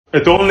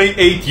At only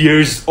 8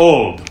 years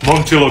old,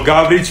 Milenko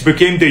Gavric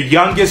became the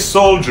youngest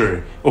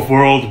soldier of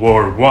World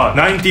War I.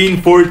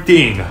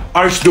 1914,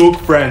 Archduke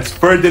Franz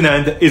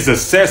Ferdinand is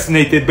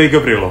assassinated by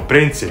Gavrilo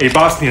Princip, a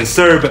Bosnian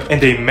Serb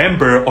and a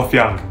member of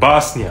Young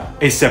Bosnia,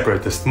 a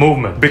separatist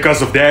movement.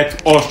 Because of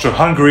that,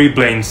 Austro-Hungary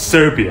blames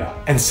Serbia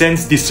and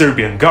sends the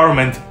Serbian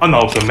government an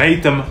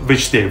ultimatum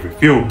which they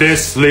refuse.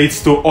 This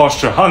leads to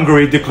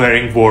Austro-Hungary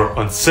declaring war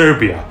on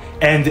Serbia,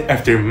 and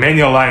after many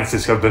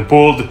alliances have been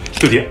pulled,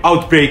 to the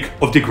outbreak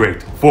of the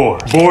Great War.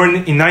 Born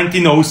in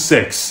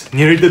 1906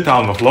 near the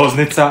town of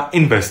Loznica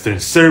in western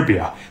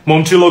Serbia,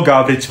 Milenko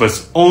Gavric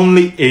was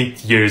only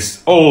 8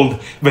 years old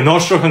when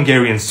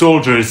Austro-Hungarian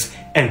soldiers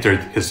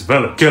entered his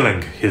village,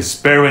 killing his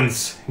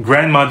parents,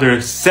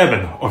 grandmother,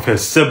 7 of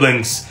his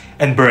siblings,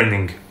 and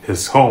burning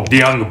his home. The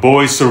young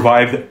boy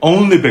survived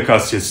only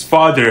because his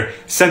father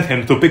sent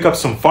him to pick up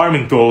some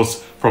farming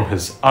tools from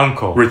his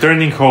uncle.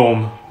 Returning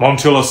home,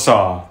 Milenko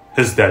saw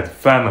his dead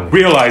family.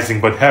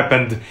 Realizing what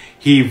happened,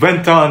 he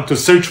went on to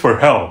search for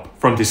help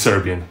from the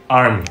Serbian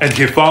Army, and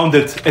he found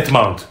it at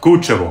Mount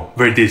Kučevo,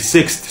 where the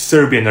 6th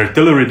Serbian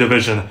Artillery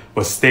Division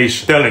was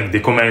stationed. Telling the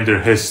commander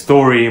his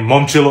story,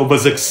 Milenko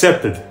was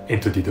accepted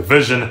into the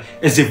division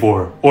as a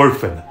war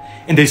orphan,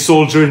 and a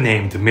soldier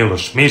named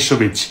Miloš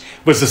Mišović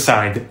was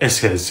assigned as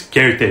his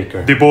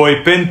caretaker. The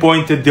boy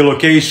pinpointed the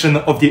location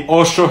of the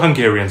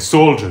Austro-Hungarian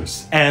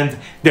soldiers, and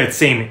that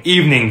same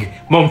evening,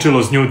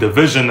 Milenko's new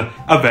division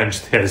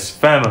avenged his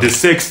family. The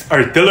 6th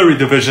Artillery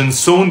Division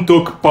soon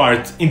took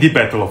part in the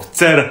Battle of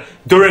Cer,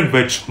 during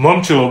which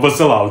Milenko was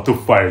allowed to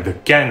fire the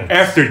cannon.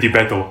 After the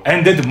battle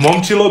ended,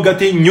 Milenko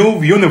got a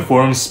new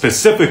uniform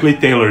specifically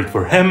tailored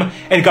for him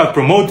and got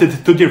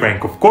promoted to the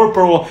rank of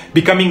corporal,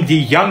 becoming the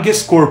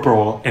youngest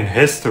corporal in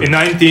history. In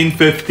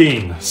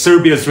 1915,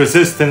 Serbia's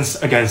resistance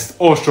against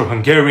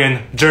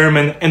Austro-Hungarian,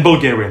 German and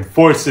Bulgarian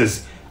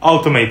forces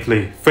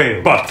ultimately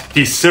failed, but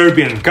the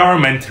Serbian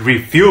government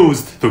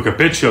refused to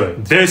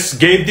capitulate. This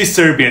gave the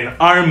Serbian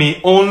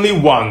army only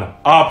one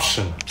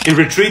option: a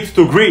retreat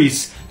to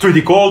Greece through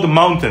the cold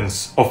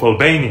mountains of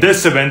Albania.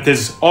 This event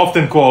is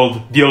often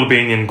called the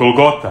Albanian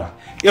Golgotha,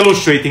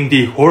 illustrating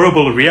the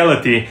horrible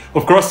reality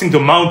of crossing the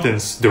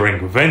mountains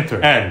during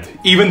winter. And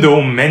even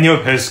though many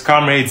of his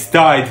comrades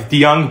died, the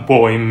young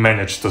boy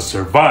managed to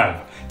survive,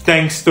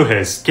 thanks to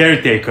his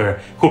caretaker,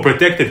 who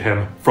protected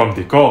him from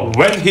the cold.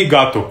 When he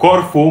got to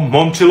Corfu,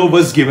 Milenko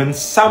was given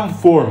some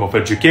form of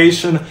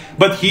education,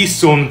 but he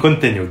soon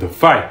continued the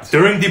fight.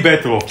 During the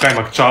Battle of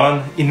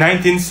Kajmakčalan in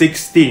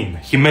 1916,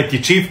 he met the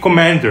chief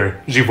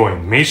commander,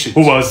 Živojin Mišić,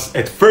 who was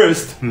at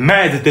first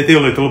mad that the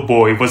little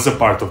boy was a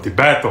part of the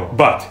battle.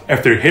 But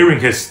after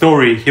hearing his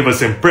story, he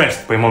was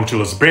impressed by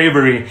Milenko's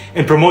bravery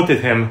and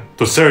promoted him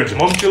to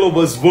sergeant. Milenko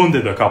was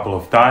wounded a couple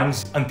of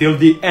times until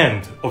the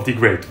end of the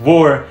Great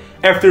War,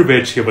 after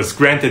which he was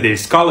granted a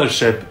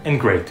scholarship in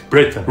Great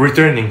Britain.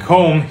 Returning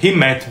home, he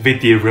met with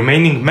the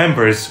remaining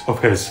members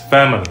of his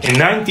family. In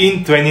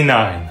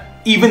 1929,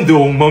 even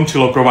though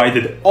Milenko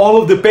provided all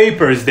of the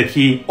papers that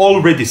he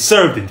already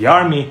served in the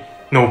army,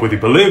 nobody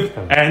believed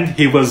him, and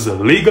he was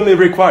legally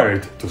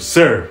required to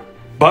serve.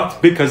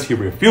 But because he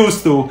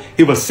refused to,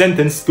 he was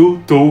sentenced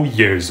to 2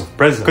 years of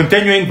prison.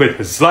 Continuing with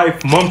his life,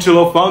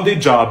 Milenko found a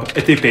job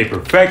at a paper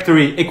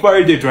factory,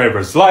 acquired a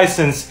driver's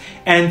license,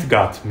 and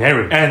got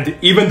married. And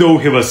even though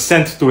he was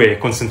sent to a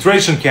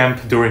concentration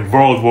camp during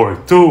World War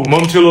II,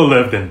 Milenko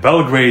lived in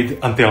Belgrade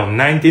until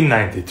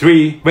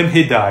 1993, when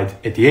he died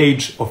at the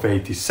age of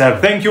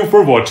 87. Thank you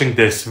for watching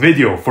this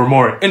video. For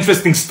more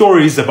interesting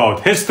stories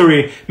about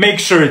history, make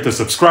sure to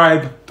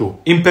subscribe to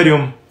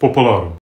Imperium Populorum.